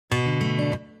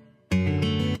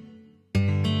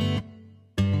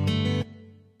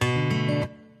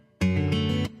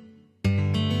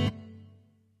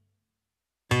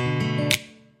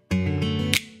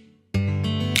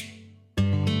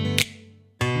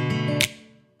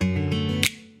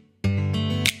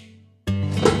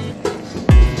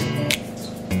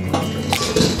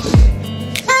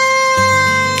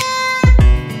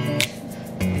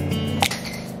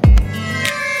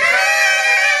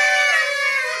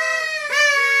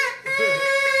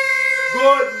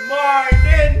Good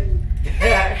morning!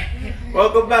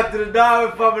 Welcome back to the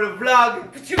Darby family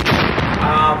vlog.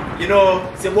 You know,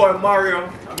 it's your boy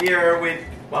Mario. I'm here with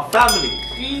my family.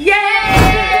 Yay!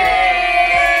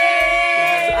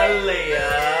 This is Alea.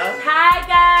 Hi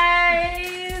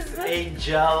guys!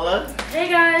 Angel. Hey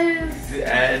guys!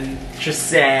 And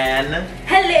Tristan.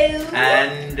 Hello!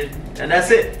 And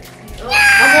that's it.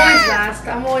 I'm always last.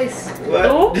 I'm always.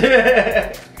 What? You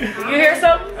hear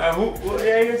something? Who?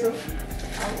 Yeah, I hear something.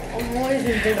 I'm always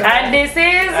invisible. And this is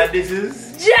And this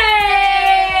is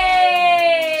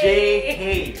Jay!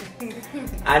 Jay.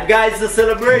 And guys, it's a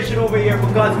celebration over here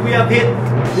because we have hit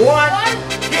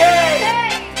 1K!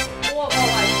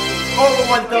 Over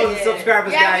 1,000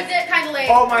 subscribers, Yeah, guys. we did kind of late.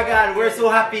 Oh my God, we're so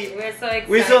happy. We're so excited.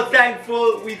 We're so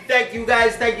thankful. We thank you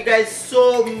guys. Thank you guys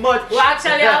so much. We're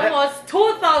actually almost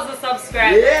 2,000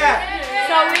 subscribers. Yeah.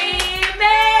 So we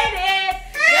made it.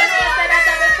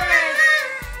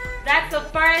 That's the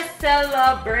first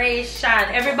celebration.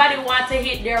 Everybody wants to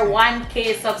hit their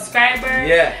 1K subscribers.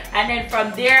 Yeah. And then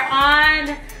from there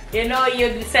on, you know,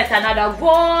 you set another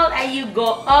goal and you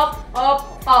go up,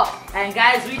 up, up. And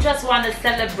guys, we just want to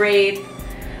celebrate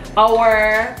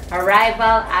our arrival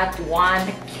at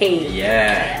 1K.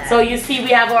 Yeah. So you see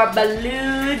we have our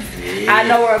balloons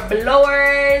and our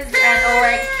blowers and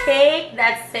our cake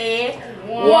that say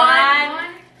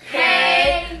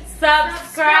 1K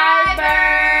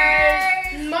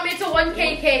subscribers. Mommy, it's a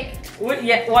 1K cake.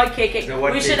 Yeah, 1K cake. The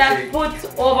 1K We should have cake.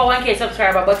 put over 1K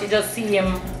subscriber, but you just see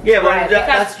him. Yeah, but right,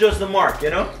 that's just the mark, you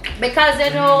know? because you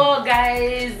know,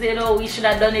 guys, you know, we should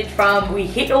have done it from we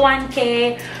hit the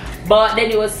 1K, but then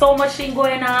there was so much thing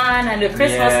going on and the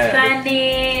Christmas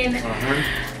planning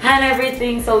and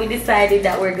everything, so we decided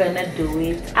that we're gonna do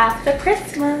it after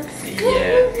Christmas.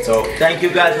 Yeah. So thank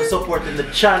you guys for supporting the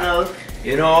channel.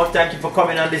 You know, thank you for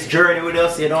coming on this journey with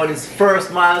us. You know, this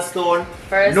first milestone.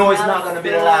 First no, it's not gonna be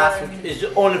the last. It's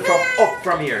just only from up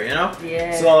from here. You know.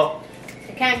 Yeah. So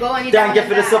It can't go any thank you down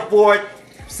for the than that. support.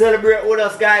 Celebrate with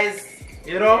us, guys.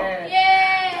 You know. Yeah.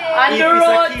 Yay! On the If it's a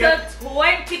road kid- to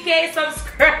 20K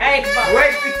subscribers.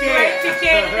 20K. 20K.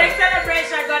 The next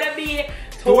celebration gonna be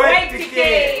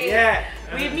 20K. Yeah.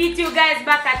 We meet you guys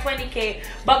back at 20K.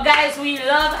 But guys, we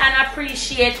love and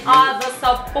appreciate all the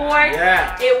support.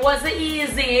 Yeah. It wasn't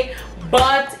easy,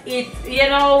 but it, you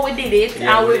know, we did it,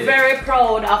 Yeah, and we we're did. very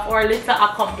proud of our little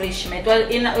accomplishment. Well,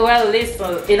 in a but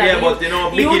you know,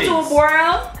 beginnings. YouTube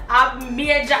world, a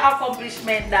major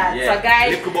accomplishment that. Yeah. So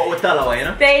guys, Look about what Talawa, you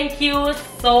know. thank you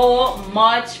so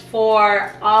much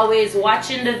for always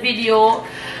watching the video,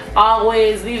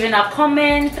 always leaving a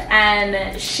comment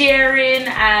and sharing,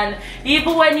 and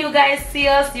even when you guys see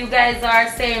us, you guys are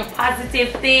saying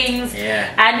positive things,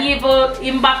 and even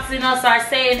inboxing us are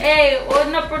saying, hey, we're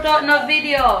not put out no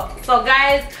video. So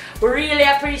guys, we really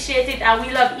appreciate it, and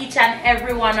we love each and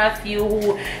every one of you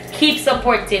who keep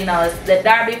supporting us, the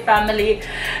Darby family.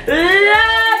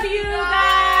 Love you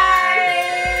guys.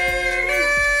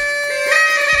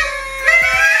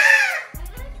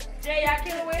 Jay, I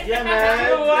can't wait. Yeah,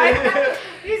 man.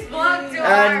 These vlogs too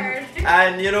hard.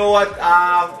 And you know what?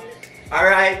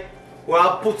 Alright, well,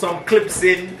 I'll put some clips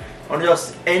in and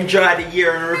just enjoy the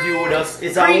year and review with us.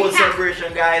 It's our whole Recap.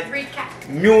 celebration, guys. Recap.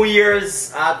 New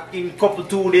Year's in couple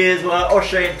 2 days. We'll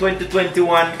usher in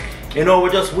 2021. You know, we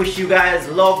just wish you guys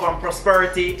love and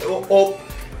prosperity. Hope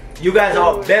you guys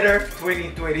are better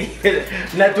 2020,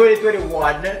 not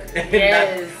 2021.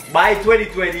 Yes. By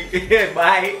 2020.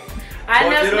 Bye. And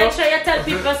But, just you know, make sure you tell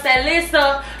people, say,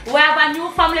 listen, we have a new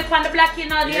family from the block, you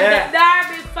know, the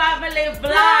Darby family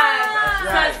vlog.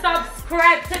 right. So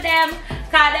subscribe to them,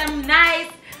 cause them nice,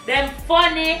 them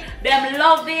funny, them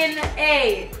loving.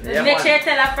 Hey, Yeah, make man. sure you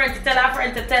tell a friend to tell a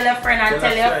friend to tell a friend and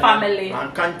tell your family.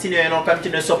 And continue, you know,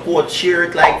 continue support, share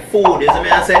it like food. You see me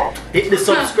I say? Hit the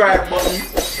subscribe button. You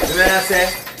see me I say?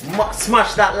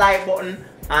 Smash that like button,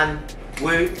 and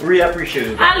we really appreciate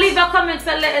it. And leave a comment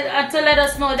to let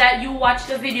us know that you watched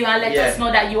the video, and let us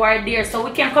know that you are there, so we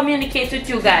can communicate with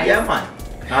you guys. Yeah, man.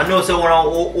 I know so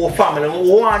our family, we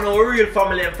want our real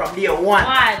family from day one.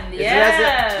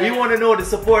 Yeah. We want to know the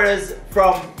supporters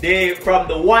from the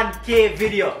 1K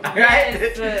video, right?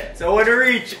 Yes. So when we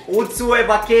reach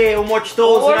whatsoever K, how much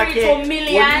thousand K, to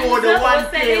millions, we know the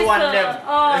 1K one them.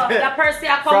 Oh, the person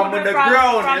are coming From the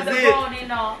ground, from the ground, you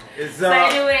know. So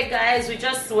anyway, guys,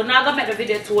 we're not gonna make the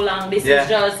video too long. This is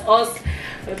just us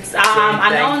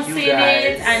announcing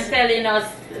it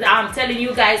and telling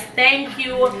you guys thank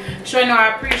you, showing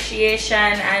our appreciation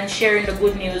and sharing the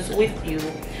good news with you.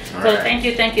 So thank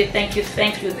you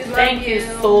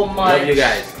so much. Love you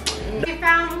guys.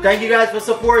 Thank you guys for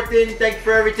supporting. Thank you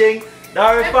for everything.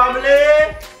 Darby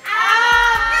family.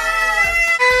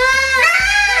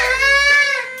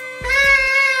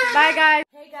 Bye, guys.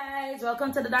 Hey guys,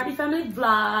 welcome to the Darby family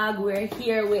vlog. We're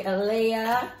here with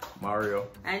Alea, Mario,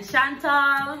 and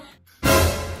Chantal.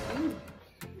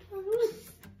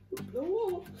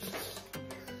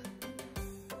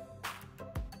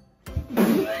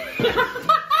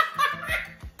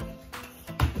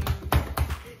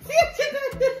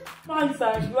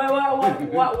 Massage. Why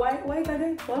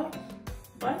again?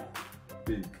 What?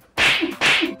 big.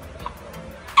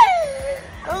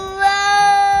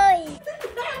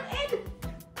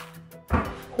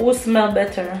 Who smell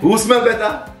better? Who smell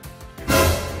better?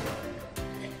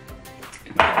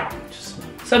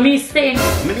 So me stink.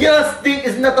 Your stink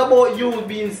is not about you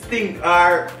being stink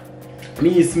or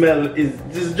me smell. Is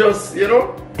just, you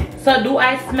know? So do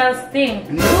I smell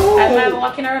stink? No. Am I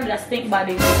walking around with a stink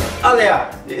body? Alia,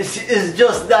 it's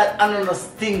just that another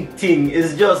stink thing.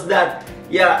 It's just that,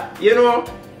 yeah, you know,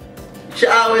 she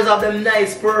always have them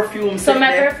nice perfume. So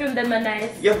my perfume them are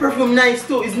nice. Your perfume nice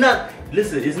too. It's not,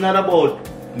 listen, it's not about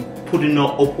putting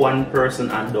up one person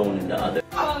and down in the other.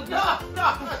 Oh, no.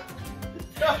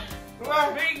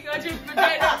 Bring your chip,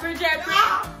 project.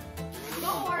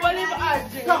 Don't worry, What if Daddy. I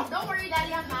do? Don't worry,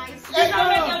 Daddy, I'm nice. This will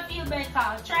make you feel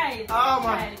better. Try it. Oh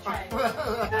my. Try it.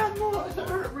 It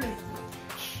hurt me.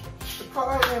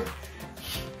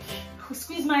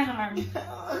 Squeeze my arm.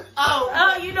 Oh.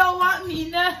 Oh, you don't want me?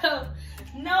 No.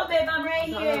 No, babe, I'm right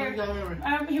here.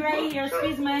 I'm right here.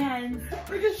 Squeeze my hand.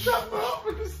 We can stop now.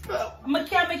 We can stop. I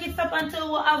can't make it stop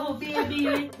until we have a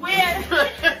baby. Wait.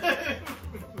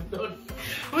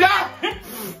 Yeah.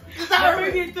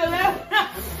 Bring it to them.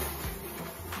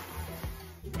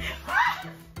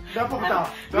 Don't pop it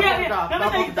up.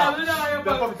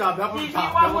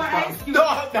 One more ice cube.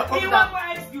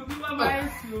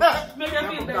 Make her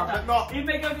feel better. It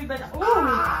make her feel better.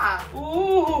 Ooh.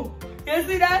 Ooh. You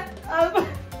see that?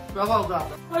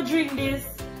 I'll drink this.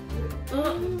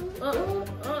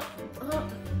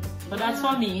 But that's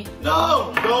for me.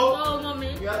 No, no. Oh,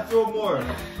 mommy. You got 2 more.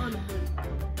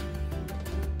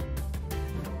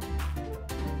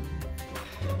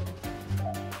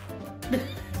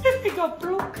 It got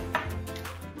broke.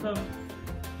 So.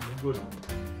 Good.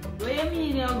 What do you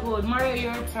mean you're good? Mario,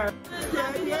 your turn.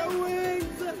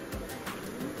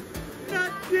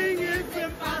 Nothing is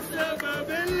impossible,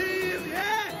 believe,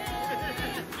 yeah.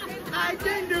 I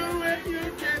can do it, you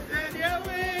can send your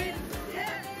wings,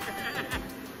 yeah.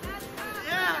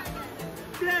 Yeah.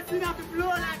 Blessing up the flow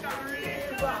like a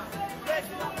river.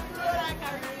 Blessing up the flow like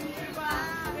a river.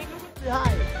 We're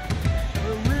high.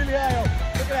 We're really high up.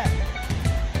 Look at that.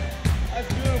 That's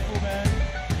beautiful, man.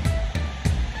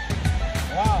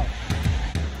 Wow.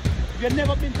 If you've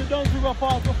never been to Downs River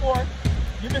Falls before,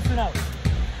 you're missing out.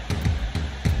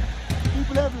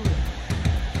 People everywhere.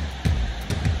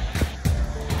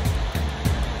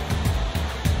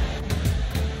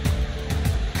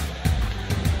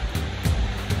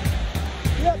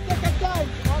 Yeah, take a time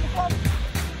on the phone.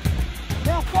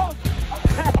 Yeah, phone.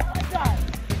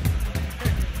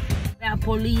 Yeah,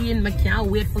 Pauline, I can't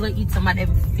wait for to eat some of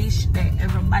them fish that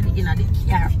everybody in the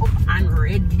car up and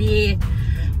ready.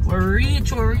 We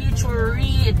reach.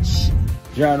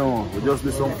 Jano, we just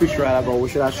did some fish right ago. We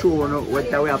should have shown what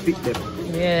we have picked them.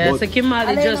 Yeah, but so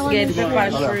Kimali just get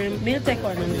pepper shrimp. Me take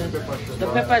one of them. The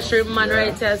pepper shrimp man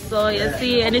right here. So you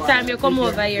see, anytime you come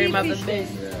over here, you have the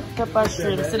best pepper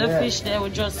shrimp. So the fish there we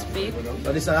just pick.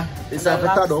 So this a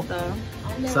potato.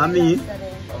 So me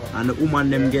and the woman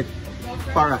them get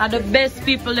parrot. Are the best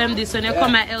people them this when you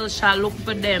come at Elsha, look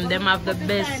for them. Them have the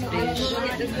best fish.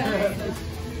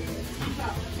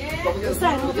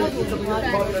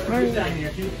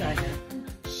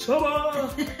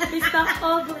 Mr.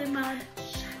 Ugly man.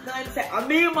 No, I'm saying, I'm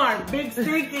me man, big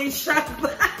stinky shark.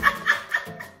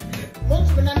 Don't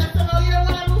you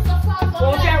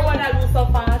wanna lose so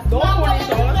fast. Don't pull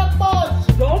it out.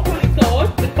 Don't pull it out.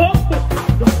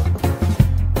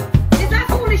 Is that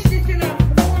foolishness enough?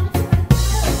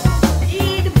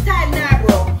 Eat the time now,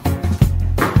 bro.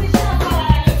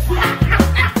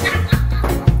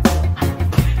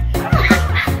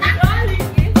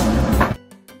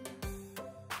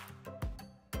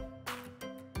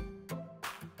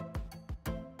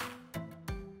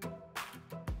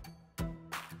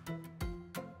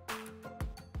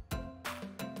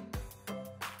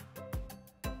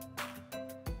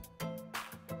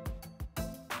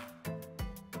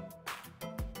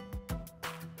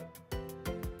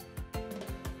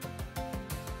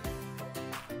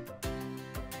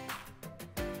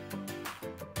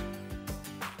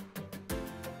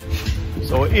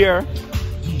 So here,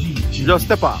 you just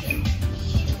step off.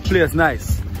 Place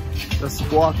nice. Just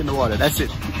walk in the water. That's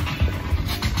it.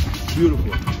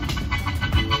 Beautiful.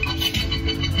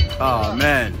 Oh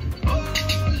man.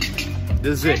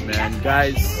 This is it, man.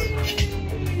 Guys,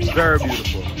 very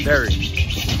beautiful. Very.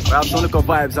 We have some little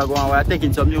vibes are going on. We're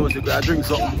taking some music. We're drinking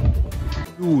something.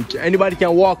 Huge. Anybody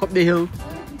can walk up the hill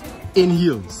in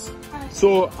heels.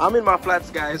 So I'm in my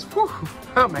flats, guys. Whew.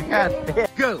 Oh my God.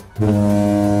 Go.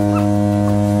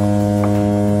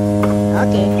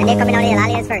 Okay, and they're coming out here.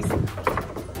 Aliens first.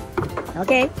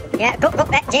 Okay. Yeah, go.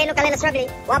 Jay, look a little struggling.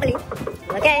 Wobbly.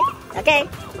 Okay. Okay.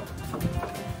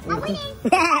 I'm winning.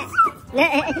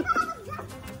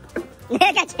 Look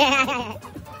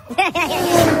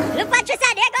what you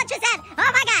said. There, what you said. Oh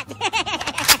my God.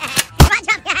 Watch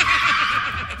out.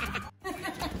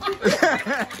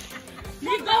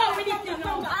 You go with it, you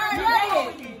know.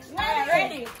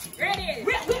 Ready.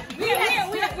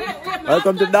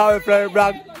 Welcome to Darby Flyer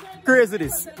Black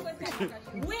Craziness.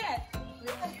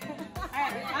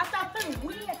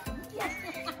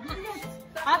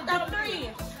 After 3.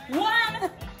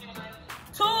 1,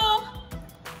 2,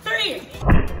 3.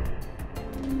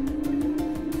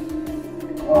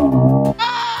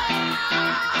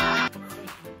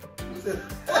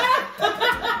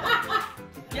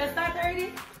 You start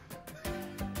already?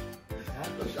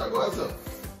 What's up?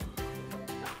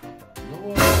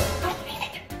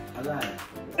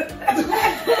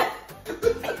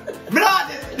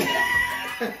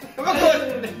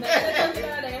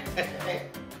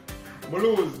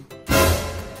 Blues.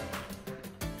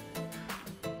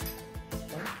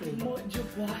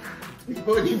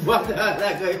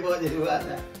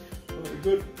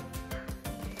 Good.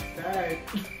 Alright.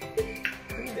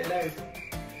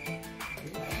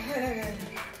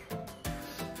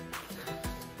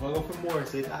 I'll go for more,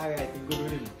 say alright, good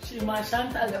with him. She must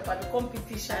Chantal for the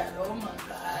competition. Oh my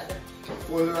God.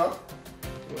 What's it up?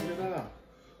 What's it up?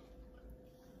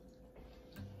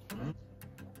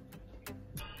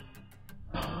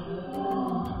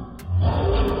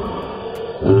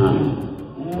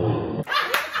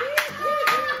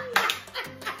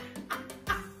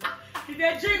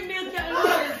 They drink milk and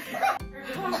lose.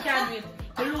 Come can it.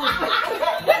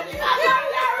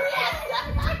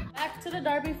 Back to the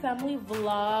Darby family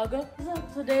vlog.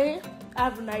 Today, I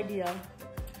have an idea.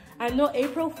 I know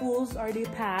April Fools already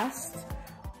passed,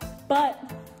 but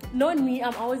knowing me,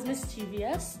 I'm always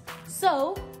mischievous.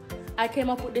 So, I came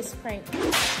up with this prank.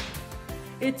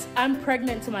 It's I'm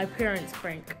pregnant to my parents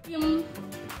prank. Team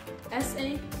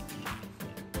SA.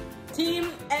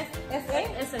 Team SA?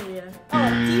 SA, yeah. Oh,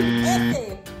 Team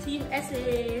SA. Team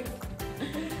SA.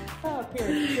 Oh,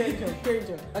 period.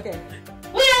 Okay.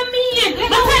 What do you mean? I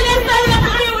tell you something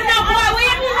to do with that boy. What do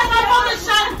you mean I'm going to follow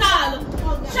Chantal?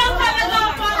 Chantal is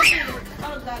going to follow me.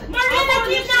 Marina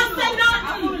did not say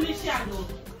nothing.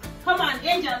 Come on,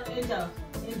 Angel.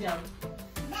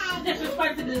 Take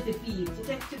responsibility for you.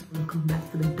 Welcome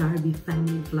back to the Darby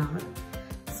family vlog.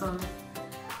 So,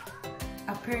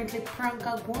 apparently prank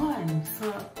a one.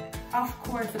 So, of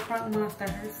course, the prank master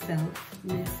herself,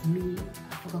 Miss Me,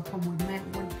 I forgot to come with my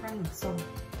one prank. So,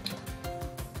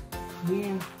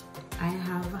 here I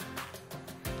have a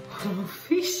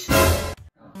fish.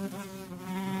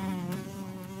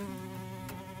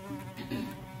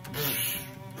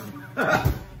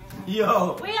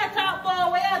 Yo! Where you talk,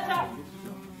 boy? Where you talk?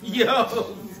 Yo,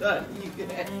 son,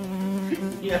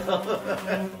 Yo.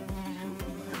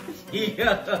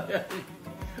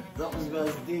 Something's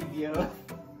gonna stick, yo.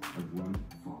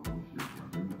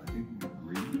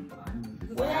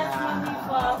 Where you smell me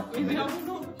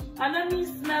for? I know me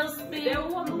smell stink. They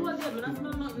won't go there, but I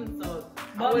smell nothing, so.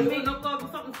 But when we don't come,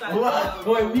 something starts. What?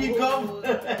 When we come?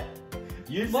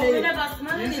 You but say, we never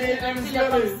smell anything until you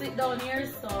come sit down here,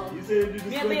 so. You say you just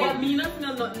smell it. But me not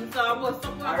smell nothing, so I'm going to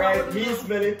stop. Alright, me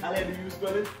smell it. I'll let you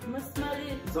smell it. I smell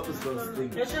it. Something's gonna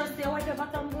stink. You should stay away from the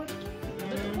bottom good.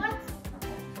 What?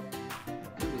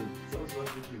 Something's gonna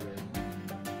stick, man.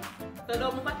 So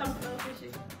don't move bottom smell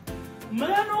fishy. I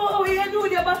don't know how you do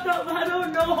the bottom. I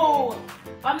don't know.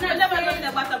 I'm not never saying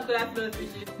the bottom could have smell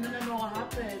fishy. I don't know what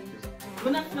happened.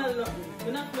 We not smell nothing.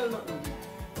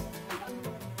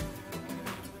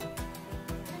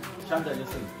 Chantal, you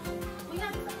stink.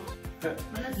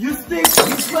 You stink.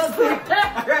 You smell stink.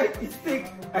 Alright, you stink.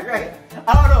 Alright. I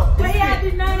don't know. But yeah, I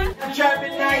did not. You try to be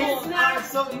nice. It's not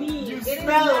something me. You It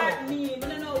smell. is not me. I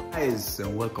don't know. Guys,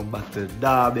 and welcome back to the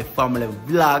Darby family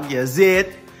vlog. You see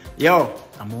it? Yo,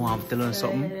 I'm gonna tell you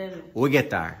something. We get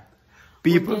there.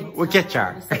 People, we catch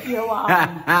her. So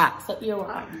earworm.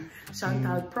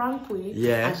 Chantal prank we.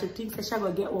 Yeah. And she thinks that she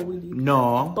gonna get what we need.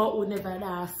 No. But we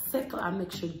never settle and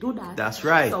make sure do that. That's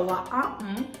right. So what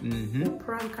happened? We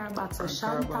prank her back. So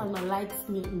Chantal no like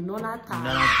snake, none at all.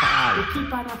 None at all. We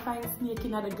keep on a fine snake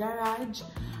in the garage.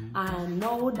 And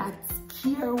now that's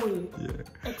scare way.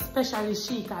 Yeah. Especially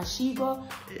she, cause she go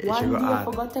one day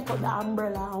forgot to take out the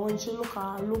umbrella, and when she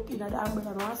look in at the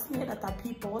umbrella, no snake that a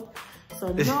peep out.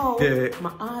 So now I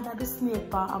order the snake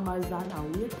for Amazon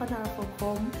and wait for her to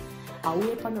come. I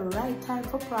wait for the right time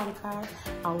for prank her.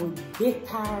 I will get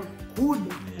her good.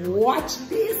 Yeah, watch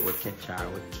this. We'll catch her.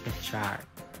 We'll catch her.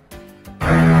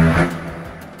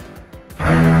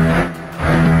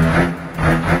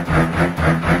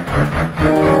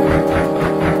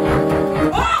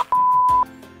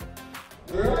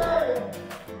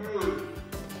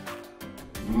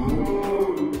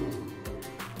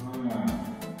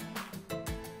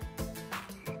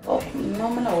 No,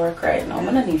 I'm gonna work right now. I'm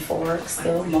gonna need for work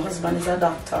still. My husband is a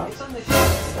doctor, so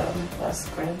that's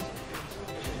great.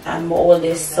 And my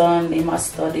oldest son, he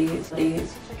must study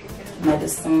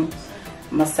medicine.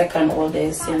 My second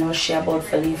oldest, you know, she about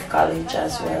to leave college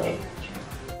as well.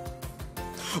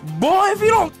 Boy, if you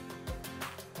don't.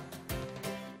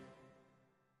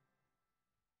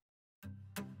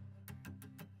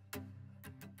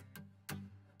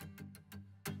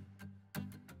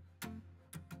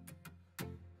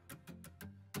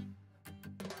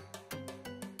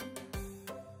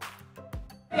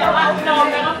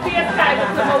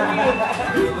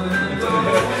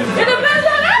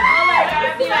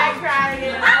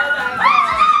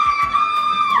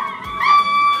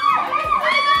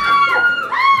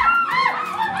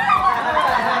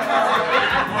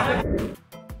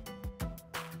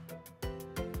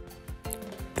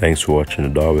 Thanks for watching the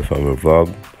Darby Family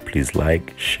Vlog. Please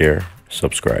like, share,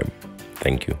 subscribe.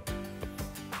 Thank you.